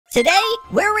Today,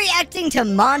 we're reacting to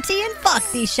Monty and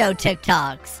Foxy show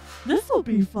TikToks. This'll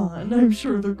be fun. I'm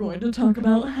sure they're going to talk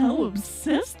about how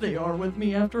obsessed they are with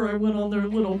me after I went on their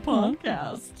little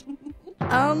podcast.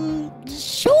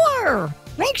 Sure.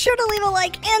 Make sure to leave a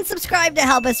like and subscribe to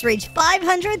help us reach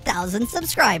 500,000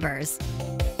 subscribers.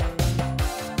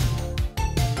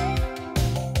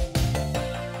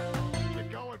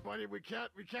 Get going, buddy. We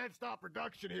can't stop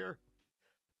production here.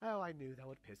 Oh, I knew that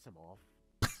would piss him off.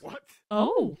 What?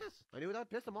 Oh. Yes, I knew that would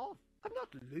piss him off. I'm not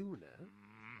Luna.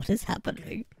 What is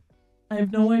happening? I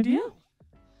have no idea.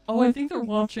 Oh, I think they're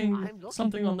watching I'm looking.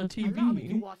 something on the Allow me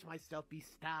to TV. watch myself be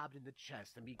stabbed in the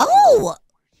chest and be. Oh!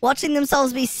 Watching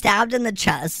themselves be stabbed in the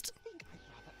chest.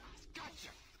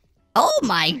 Oh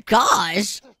my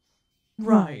gosh!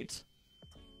 Right.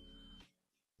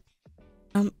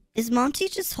 Is Monty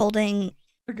just holding...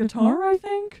 A guitar, I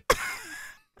think?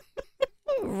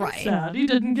 Right. Sad he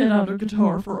didn't get out a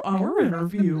guitar for our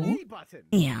interview. A button.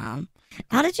 Yeah.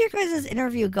 How did your guys'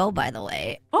 interview go, by the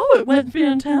way? Oh, it went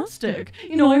fantastic.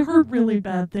 You know, I heard really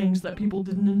bad things that people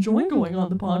didn't enjoy going on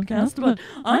the podcast, but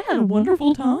I had a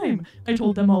wonderful time. I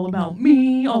told them all about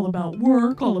me, all about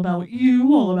work, all about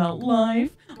you, all about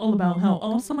life, all about how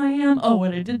awesome I am. Oh,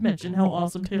 and I did mention how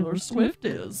awesome Taylor Swift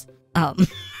is.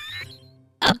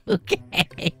 Okay.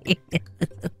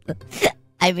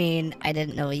 I mean, I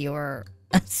didn't know you were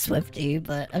a Swiftie,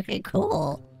 but okay,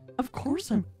 cool. Of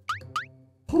course I'm...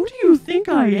 Who do you think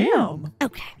I am?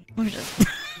 Okay, we're just...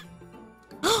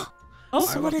 Oh,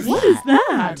 So what is what that? is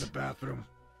that? In the bathroom.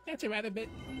 That's a rather bit.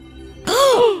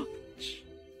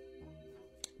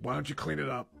 Why don't you clean it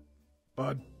up,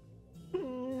 bud?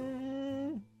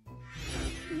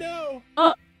 No.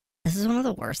 This is one of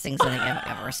the worst things I think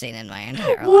I've ever seen in my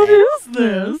entire What life. is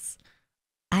this?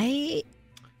 I...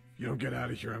 If you don't get out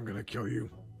of here, I'm gonna kill you.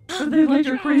 Are they like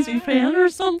a crazy fan or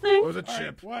something? Where's a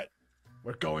chip? What?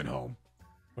 We're going home.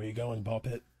 Where you going, ball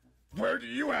pit? Where do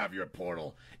you have your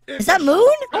portal? Is that Moon?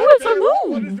 Oh, it's a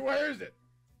moon! Where is it?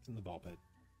 It's in the ball pit.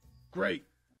 Great.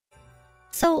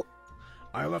 So,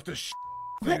 I left a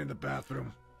thing in the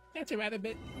bathroom. That's a rather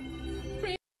bit.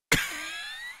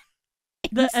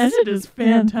 The edit is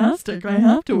fantastic, I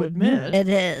have to admit. it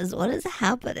is. What is The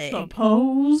happening?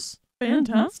 pose,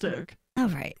 fantastic.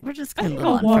 Alright, we're just I gonna think move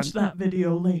I'll on watch from... that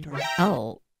video later.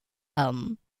 Oh.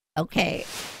 Okay.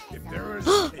 If there is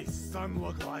a son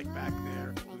look-alike back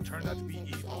there who turns out to be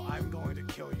evil, I'm going to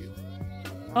kill you.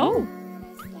 Oh,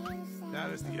 That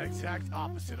is the exact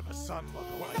opposite of a son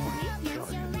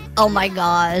look-alike. Oh my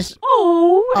gosh.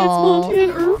 oh, it's Oh. Monty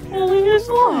and Earth falling in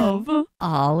love.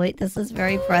 Oh, wait, this is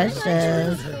very precious.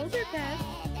 Girls are best.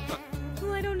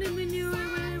 Why don't when you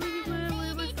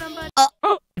with somebody?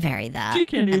 Oh, Very that. she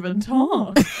can't even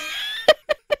talk.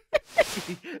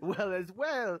 Well, as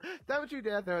well. Don't you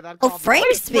dare throw that. Oh, compliment.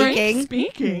 Frank's Frank speaking.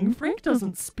 speaking. Frank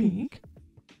doesn't speak.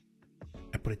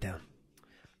 I put it down.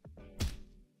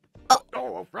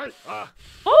 Oh, right.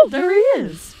 Oh, there he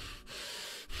is.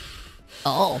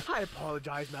 Oh. I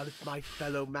apologize, my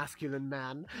fellow masculine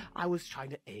man. I was trying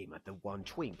to aim at the one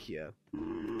twink here.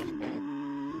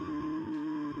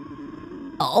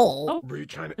 Oh. Were you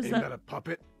trying to Is aim that- at a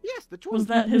puppet? Yes, the twink. Was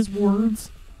that his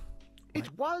words?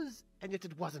 It was, and yet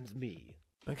it wasn't me.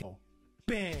 Okay.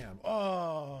 Bam!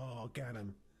 Oh, got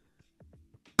him.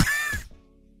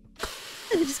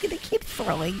 They're just gonna keep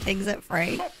throwing things at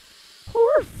Frank.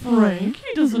 Poor Frank.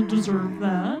 He doesn't deserve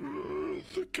that.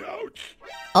 The couch.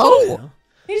 Oh.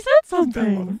 He said That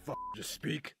something. motherfucker just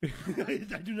speak. I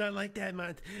do not like that,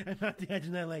 man. I do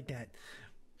not like that.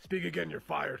 Speak again, you're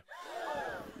fired.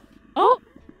 Oh,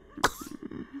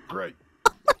 Great.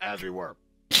 As we were.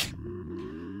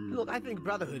 Look, I think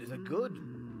brotherhood is a good.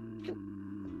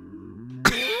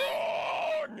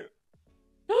 Wrong!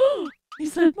 he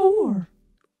said more.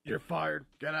 You're fired.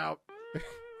 Get out.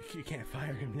 You can't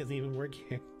fire him. He doesn't even work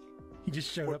here. He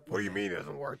just showed up. What do you mean it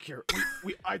doesn't work here?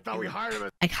 I thought we hired him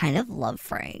as... I kind of love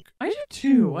Frank. I do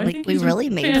too. I Like, think we he's a really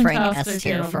made Frank S fantastic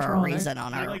tier for a animatronic. reason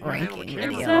on our like ranking the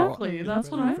video. Exactly. That's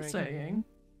what I'm Frank. saying.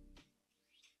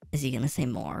 Is he gonna say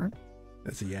more?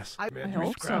 That's a yes. I Man,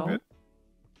 hope scrap so. it.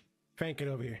 Frank, get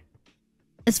over here.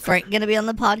 Is Frank gonna be on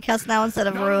the podcast now instead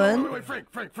of No, Ruin? wait, Frank.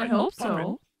 I hope Bump it.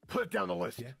 so. Put it down the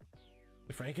list. Yeah.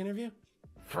 The Frank interview?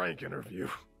 Frank interview.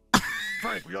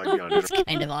 Frank, would you like to be on an interview?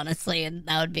 Kind of honestly, and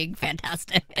that would be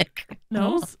fantastic.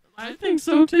 No, I think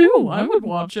so too. I would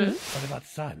watch it. What about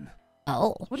son?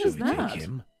 Oh. What Should is we that? take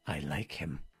him? I like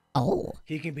him. Oh.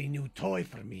 He can be new toy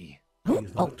for me. Oh.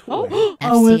 He's not a toy. Oh,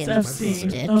 FC it's and FC,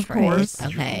 Stitch, of right? course.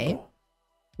 Okay.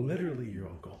 Literally your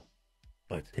uncle.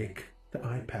 But Take the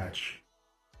eye patch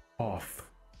off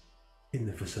in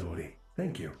the facility.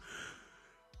 Thank you.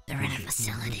 They're in a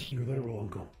facility. Your literal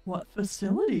uncle. What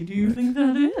facility do you think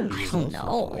that is? I don't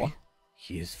know.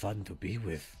 He is fun to be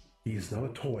with. He is not a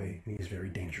toy, and he is very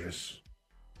dangerous.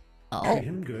 Oh, Treat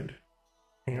him good.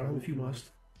 Hang out with him if you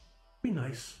must. Be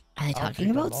nice. are they I'll talking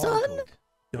treat about them all Sun? good.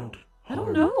 Don't I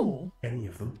harm don't know. any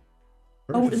of them.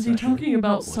 Oh, Earth is he especially. talking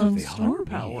about What if Sun's they harm star me?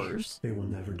 powers? They will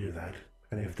never do that.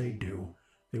 And if they do,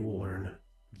 they will learn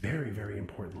a very, very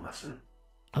important lesson.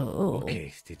 Oh,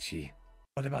 Okay, Stitchy.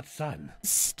 What about Sun? Shall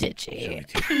Stitchy. we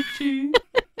take Itchy.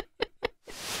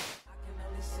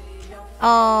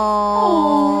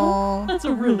 Oh. That's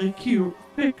a really cute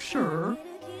picture.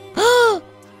 Oh.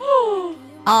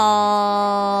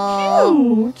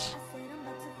 Cute.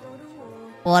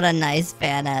 What a nice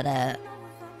fan edit.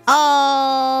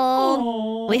 Oh.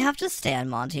 Oh. We have to stand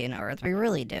Monty and Earth. We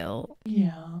really do.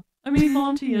 Yeah. I mean,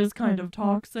 Monty is kind of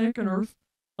toxic, and Earth,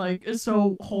 like, is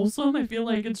so wholesome. I feel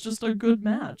like it's just a good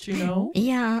match, you know?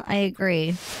 Yeah, I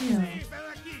agree. Yeah.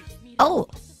 Oh.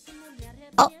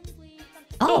 Oh.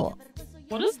 Oh.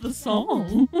 What is the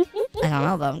song? I don't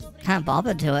know, but I'm kind of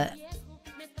bobbing to it.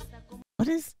 What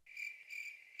is...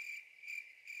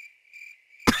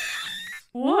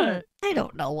 What? I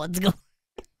don't know what's going...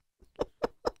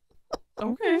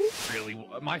 Okay. Really,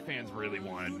 my fans really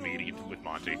wanted me to get with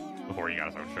Monty before he got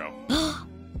his own show.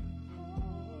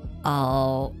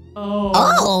 Oh. Oh.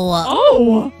 Oh!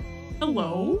 Oh!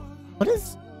 Hello? What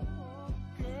is...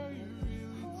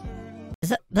 Is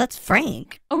that... That's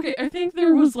Frank. Okay, I think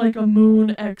there was like a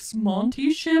Moon X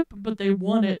Monty ship, but they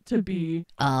want it to be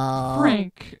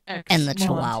Frank X and the Monty.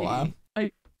 Chihuahua.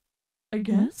 I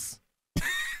guess?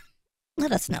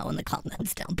 Let us know in the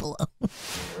comments down below.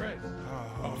 Alright.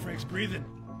 Oh, Frank's breathing.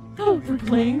 Oh, we're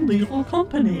playing Lethal Move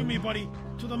Company. me, buddy.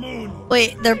 To the moon.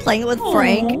 Wait, they're playing it with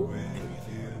Frank?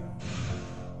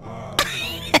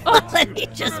 And he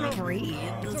just It's breathes.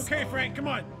 okay, Frank. Come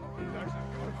on.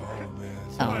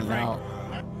 Oh on, no.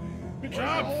 Good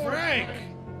job, Frank.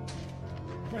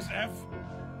 Press F.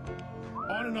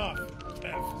 On and off.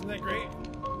 F. Isn't that great?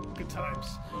 Good times.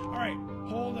 Alright.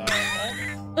 Hold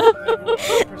Alt.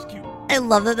 Press Q. I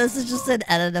love that this is just an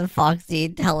edit of Foxy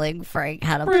telling Frank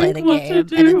how to Frank play the what game,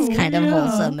 to and it's do, kind of yeah.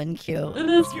 wholesome and cute. And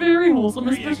it's very wholesome,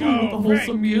 There you especially with go, the wholesome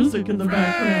Frank. music in the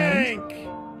background. Frank!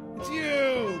 It's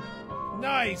you!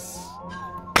 Nice!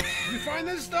 You find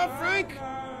this stuff, Frank?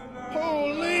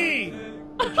 Holy!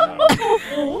 Good job.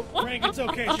 Frank, it's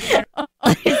okay.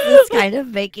 This is kind of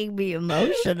making me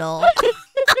emotional.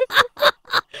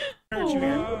 Aren't you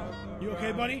here? You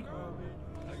okay, buddy?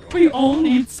 We all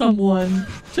need someone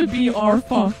to be our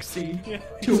Foxy Yeah.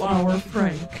 to our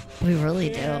Frank. We really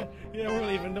do. Yeah, we're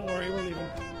leaving. Don't worry, we're leaving.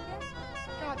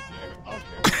 God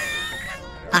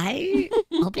damn it.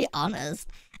 I'll be honest.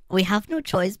 We have no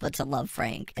choice but to love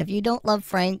Frank. If you don't love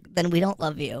Frank, then we don't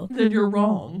love you. Then you're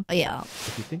wrong. Yeah.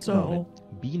 If you think So- about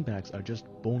it, beanbags are just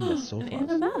boneless An sofas.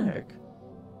 animatic.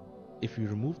 If you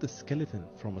remove the skeleton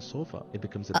from a sofa, it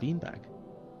becomes a beanbag.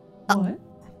 What?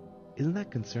 Isn't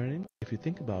that concerning? If you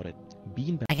think about it,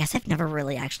 beanbags I guess I've never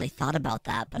really actually thought about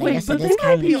that, but I Wait, guess but it they is might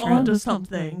kind be of true. onto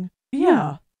something.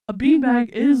 Yeah, a beanbag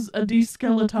is a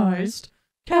deskeletized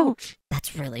couch.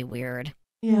 That's really weird.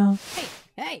 Yeah.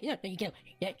 Hey, you can.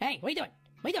 Hey, what are you doing?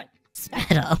 What are you doing?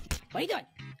 Sped up. What are you doing?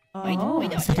 Oh.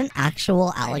 Is that an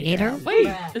actual alligator? Wait,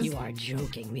 is- You are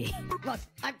joking me. Look,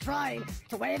 I'm trying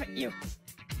to wave at you.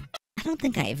 I don't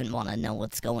think I even want to know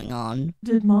what's going on.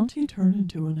 Did Monty turn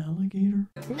into an alligator?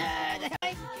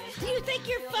 You think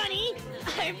you're funny?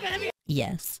 I'm gonna be.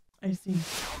 Yes. I see.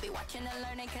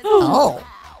 Oh.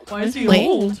 Why is he Wait.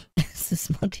 old? Is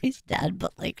this Monty's dad,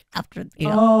 but like after he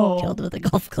got killed with a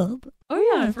golf club? Oh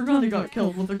yeah, I forgot he got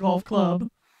killed with a golf club.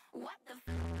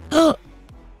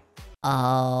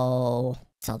 Oh.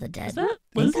 It's all the dead. Is that I think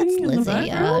Lizzie that's in the Lizzie, yeah,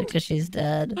 background? because she's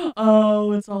dead.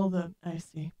 Oh, it's all the. I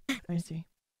see. I see.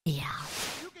 Yeah.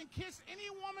 You can kiss any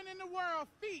woman in the world.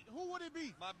 Feet. Who would it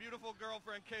be? My beautiful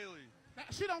girlfriend Kaylee.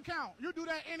 She don't count. You do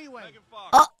that anyway. Megan Fox.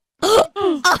 Oh.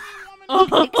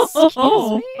 Excuse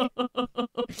me?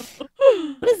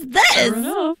 What is this? Fair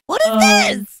enough. What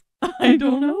is this? I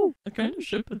don't know. I kind of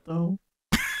ship it though.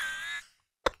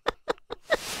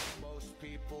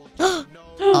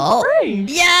 Oh. Frank!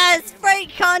 Yes,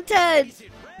 Frank content. Is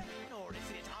it Red or is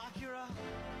it Akira?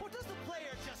 Or does the player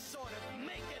just sort of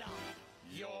make it up?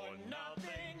 You're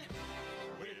nothing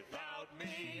without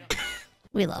me.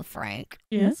 We love Frank.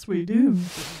 Yes, we do.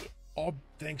 All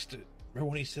thanks to. Remember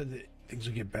when he said that things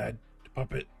would get bad to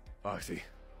Puppet? Foxy.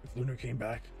 If Lunar came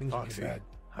back, things would Foxy. get bad.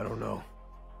 I don't know.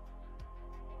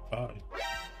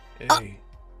 Hey.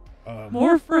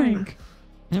 More Frank.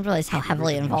 I didn't realize how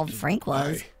heavily involved Frank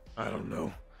was. I don't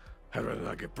know. I'd rather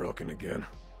not get broken again.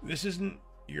 This isn't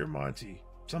your Monty.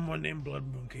 Someone named Blood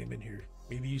Moon came in here.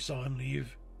 Maybe you saw him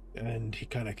leave, and he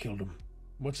kind of killed him.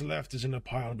 What's left is in a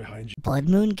pile behind you. Blood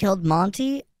Moon killed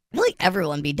Monty? I feel like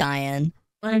everyone be dying.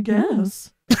 I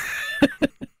guess.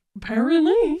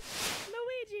 Apparently.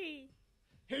 Luigi!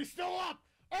 He's still up!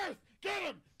 Earth, get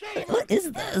him! Get him! What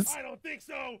is this? I don't think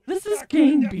so! This is Back to the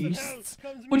Gang depths of hell Beasts,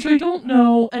 comes which me. I don't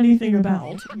know anything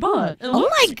about, but it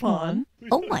looks fun.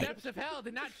 Oh my. Depths of hell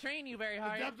did not train you very The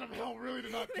hard. depths of hell really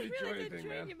did not teach you anything,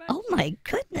 man. Oh my I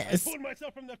goodness. pulled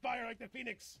myself from the fire like the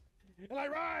phoenix, and I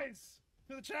rise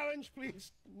to the challenge.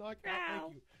 Please, knock out.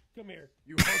 Thank you. Come here.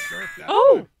 You host Earth that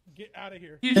Oh! time. Get out of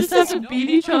here. You just have to beat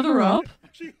each other up?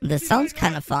 This sounds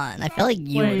kind of fun. I feel like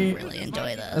you Wait. would really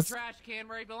enjoy The this. trash can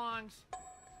where he belongs.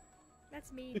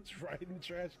 That's me. It's right in the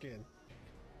trash can.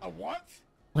 A what?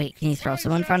 Wait, can you throw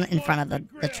someone in front of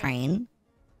the train?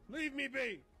 Leave me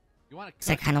be. You want to? Because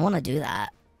I kind of want to do that.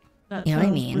 That You know what I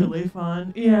sounds mean? really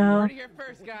fun. Yeah. Heard it here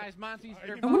first, guys. Monty's.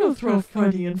 I want to throw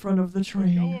Freddy in front of the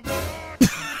train.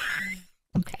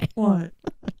 Okay. What?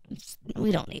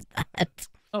 We don't need that.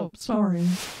 Oh, sorry.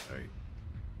 Hey,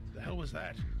 the hell was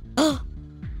that? Oh.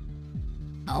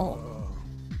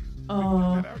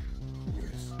 Uh, Get out.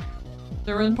 Yes.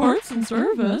 they're in parts and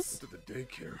service. To the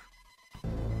daycare.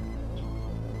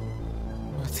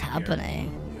 What's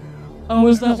happening? Oh,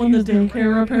 is that when the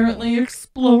daycare apparently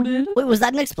exploded? Wait, was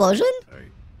that an explosion? Hey,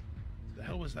 the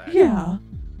hell was that? Yeah,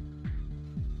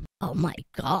 Oh my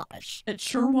gosh. it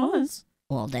sure was.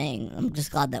 Well, dang. I'm just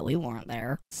glad that we weren't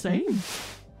there. Same.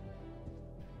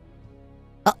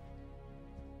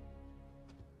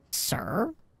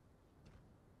 Sir?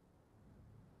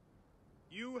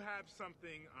 You have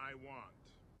something I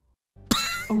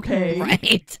want. Okay.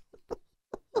 Right.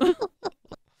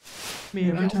 Me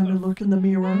every time I look in the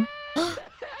mirror.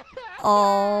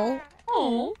 Oh.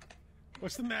 Oh.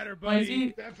 What's the matter, Why is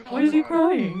buddy? he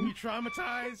crying? You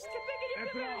traumatized?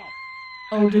 That's it off.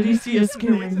 Oh, did he see a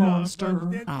scary Dance it off, monster?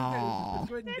 bud. Dance- Aw. Let's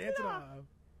go ahead and dance it off.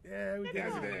 Yeah, we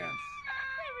dance it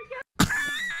dance.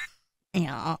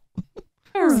 Yeah.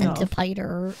 Fair enough.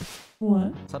 Centipider.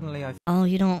 What? Suddenly I Oh,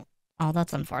 you don't. Oh,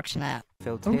 that's unfortunate.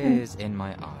 feel Okay. tears in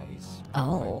my eyes.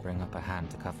 Oh. I bring up a hand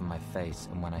to cover my face,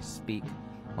 and when I speak,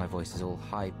 my voice is all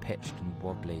high-pitched and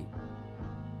wobbly.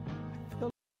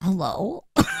 Hello?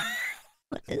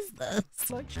 What is this?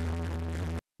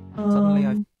 Suddenly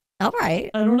I Alright.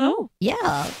 I don't know.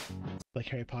 Yeah. Like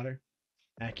Harry Potter,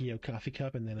 Accio coffee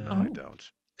cup, and then Oh. I don't.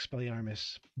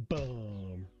 Expelliarmus.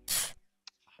 Boom.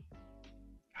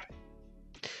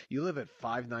 You live at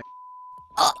 59.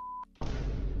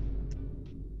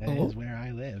 That Oh. is where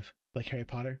I live. Like Harry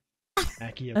Potter,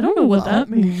 Accio. I don't know what that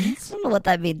means. I don't know what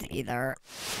that means either.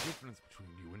 The difference between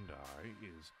you and I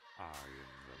is I am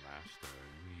the master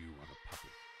and you are the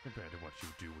puppet, compared to what you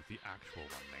do with the actual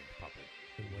one-named puppet.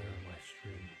 And where are my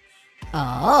strings?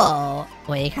 Oh.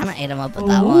 Wait, you kind of ate him up with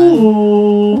that one.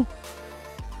 Oh.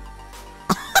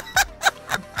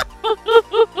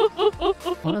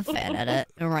 What a fan edit.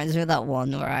 It reminds me of that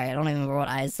one where I don't even remember what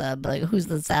I said, but like, who's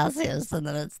the sassiest? And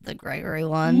then it's the Gregory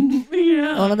one.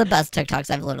 Yeah. One of the best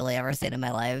TikToks I've literally ever seen in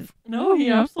my life. No, he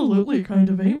absolutely kind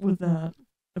of ate with that.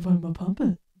 If I'm a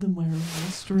puppet, then where are my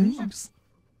strings?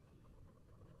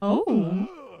 Oh.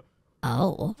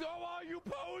 Oh. So are you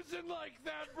posing like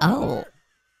that, Oh.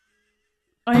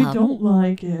 I don't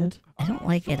like it. I don't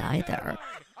like it either.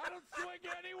 I don't swing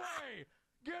anyway!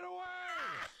 Get away!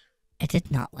 I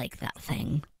did not like that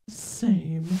thing.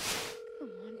 Same. Come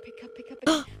on, pick up, pick up, pick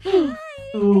up. Hi! I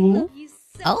Oh. love you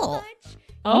so Oh. much.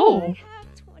 Oh. I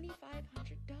have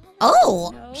 $2,500.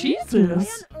 Oh. No?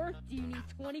 Jesus. Why on earth do you need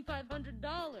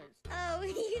 $2,500? Oh,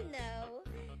 you know,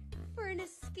 for an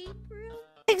escape room.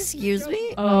 Excuse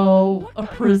me? Oh, What a kind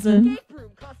of prison. escape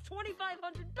room costs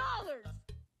 $2,500?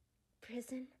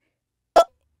 Prison?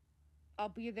 I'll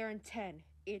be there in 10,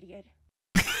 idiot.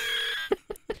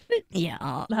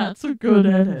 Yeah. That's a good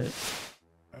edit.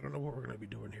 I don't know what we're gonna be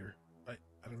doing here. I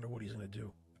don't know what he's gonna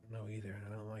do. I don't know either,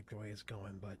 and I don't like the way it's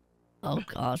going, but Oh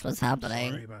gosh, what's sorry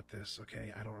happening? about this,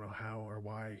 okay? I don't know how or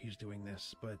why he's doing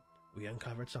this, but we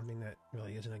uncovered something that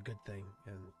really isn't a good thing,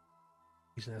 and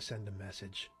he's gonna send a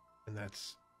message, and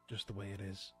that's just the way it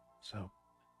is. So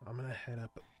I'm gonna head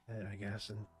up ahead, I guess,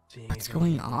 and see What's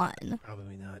going on?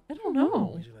 Probably not. I don't I don't know know.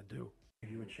 what he's gonna do. Give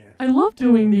you a chance. I love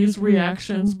doing these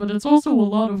reactions, but it's also a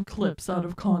lot of clips out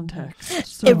of context.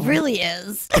 So. It really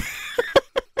is. Like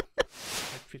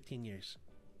 15 years.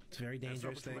 It's a very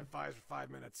dangerous thing. My thighs for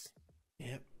 5 minutes.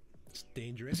 Yep. It's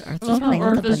dangerous. Is Earth I just love how playing with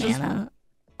Earth the is just- banana?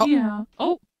 Oh. Yeah.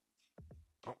 Oh.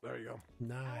 Oh, there you go.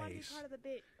 Nice. Part of the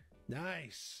bit.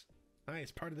 Nice.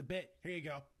 Nice. Part of the bit. Here you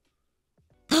go.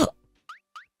 Give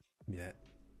me that.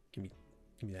 Give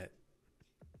me that.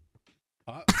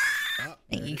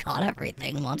 think he caught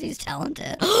everything. Monty's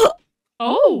talented.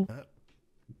 Oh!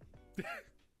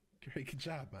 Great, good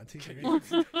job, Monty. Nope,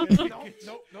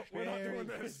 we're not doing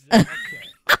this.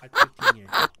 Okay,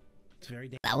 it's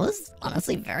very That was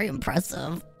honestly very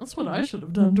impressive. That's what I should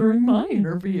have done during my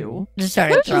interview. Just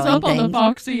started Twitch is throwing up on the things.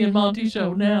 Foxy and Monty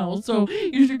show now, so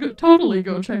you should totally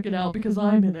go check it out because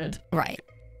I'm in it. Right.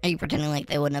 Are you pretending like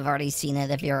they wouldn't have already seen it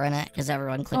if you're in it? Because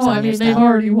everyone clicks Oh, on I your mean, stuff. they've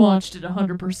already watched it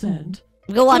 100%.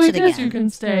 Go watch so it I guess again. you can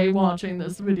stay watching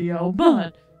this video,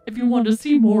 but if you want to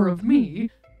see more of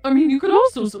me, I mean, you could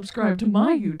also subscribe to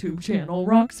my YouTube channel,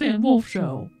 Roxanne Wolf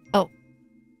Show. Oh,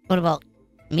 what about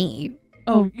me?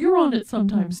 Oh, you're on it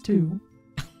sometimes too.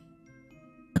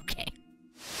 Okay.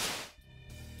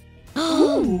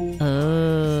 Ooh.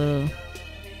 Oh.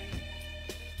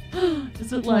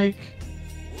 Is it like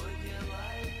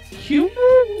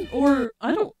human or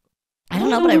I don't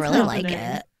know, but I what's really like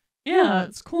happening. it. Yeah,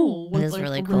 it's cool. With is like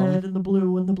really the cool. red and the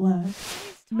blue and the black.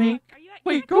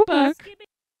 Wait, go back.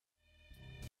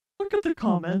 Look at the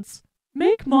comments.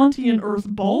 Make Monty and Earth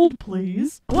bald,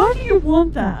 please. Why do you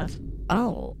want that?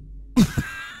 Oh.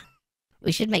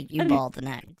 We should make you bald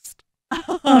next.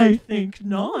 I think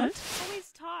not.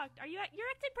 Always talked. You're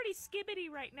acting pretty skibbity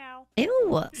right now.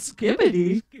 Ew.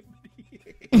 Skibbity?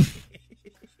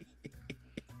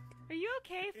 Are you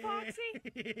okay,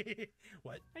 Foxy?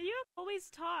 What? Are you always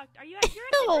talked? You're acting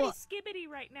pretty skibbity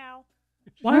right now.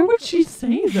 Why would she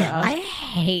say that? I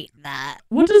hate that.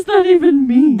 What does that even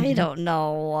mean? I don't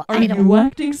know. Are you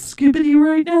acting skibbity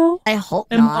right now? I hope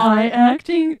Am not. I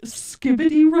acting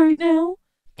skibbity right now?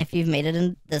 If you've made it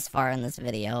in this far in this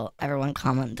video, everyone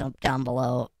comment down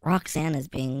below. Roxanne is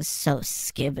being so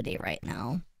skibbity right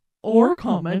now. Or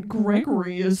comment,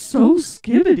 Gregory is so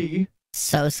skibbity.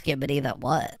 So skibbity that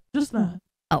what? Just that.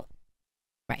 Oh.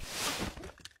 Right.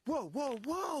 Whoa, whoa,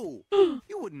 whoa!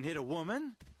 You wouldn't hit a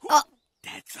woman.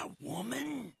 That's a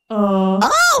woman?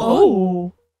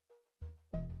 Oh!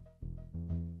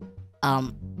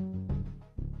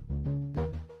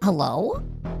 Hello?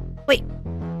 Wait.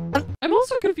 I'm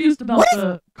also confused about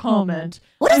the comment.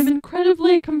 I'm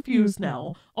incredibly confused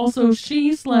now. Also,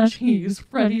 she/he's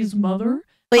Freddy's mother.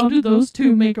 How do those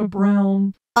two make a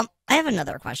brown? I have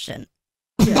another question.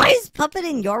 Why is Puppet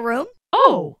in your room?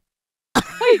 Oh!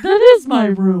 Wait, that is my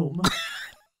room.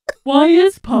 Why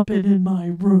is Puppet in my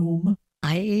room?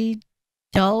 I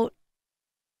don't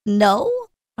know.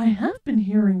 I have been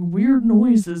hearing weird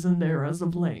noises in there as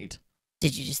of late.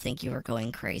 Did you just think you were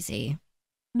going crazy?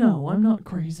 No, I'm not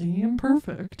crazy. I'm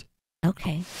perfect.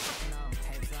 Okay.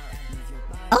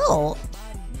 Oh!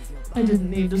 I didn't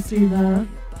need to see that.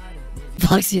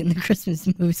 Foxy and the Christmas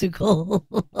Musical.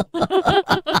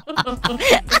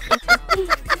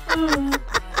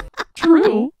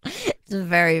 True. It's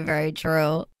very, very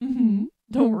true. Mm-hmm.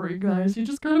 Don't worry, guys. You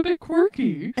just got a bit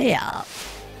quirky. Yeah.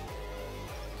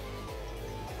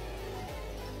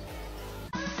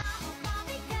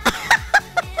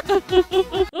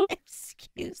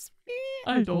 Excuse me.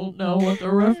 I don't know what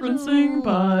they're referencing,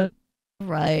 but...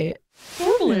 Right.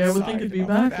 Normally I would think Inside it'd be of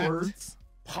that backwards.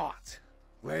 Pot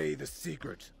lay the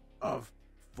secret of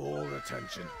full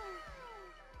attention.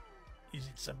 Is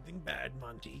it something bad,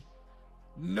 Monty?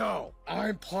 No,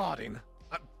 I'm planning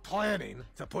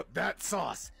to put that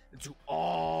sauce into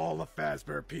all the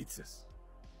Fazbear pizzas.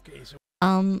 Okay, so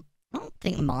I don't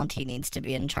think Monty needs to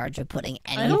be in charge of putting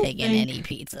anything in any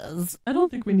pizzas. I don't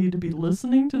think we need to be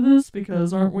listening to this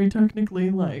because aren't we technically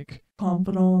like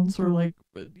confidants or like,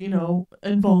 you know,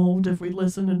 involved if we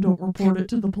listen and don't report it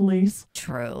to the police?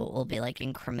 True, we'll be like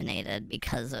incriminated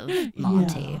because of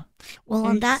Monty. Yeah, well,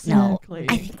 on that note, exactly.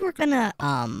 I think we're gonna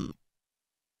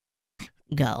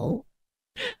go.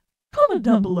 Comment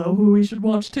down below who we should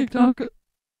watch TikTok.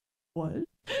 What?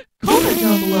 Comment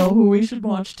down below who we should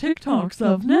watch TikToks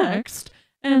of next,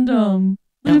 and Don't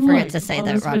leave a forget like to say on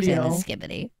that this Roxanne video. is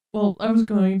skibbity. Well, I was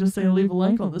going to say leave a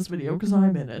like on this video because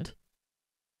I'm in it.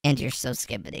 And you're so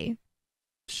skibbity.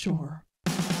 Sure.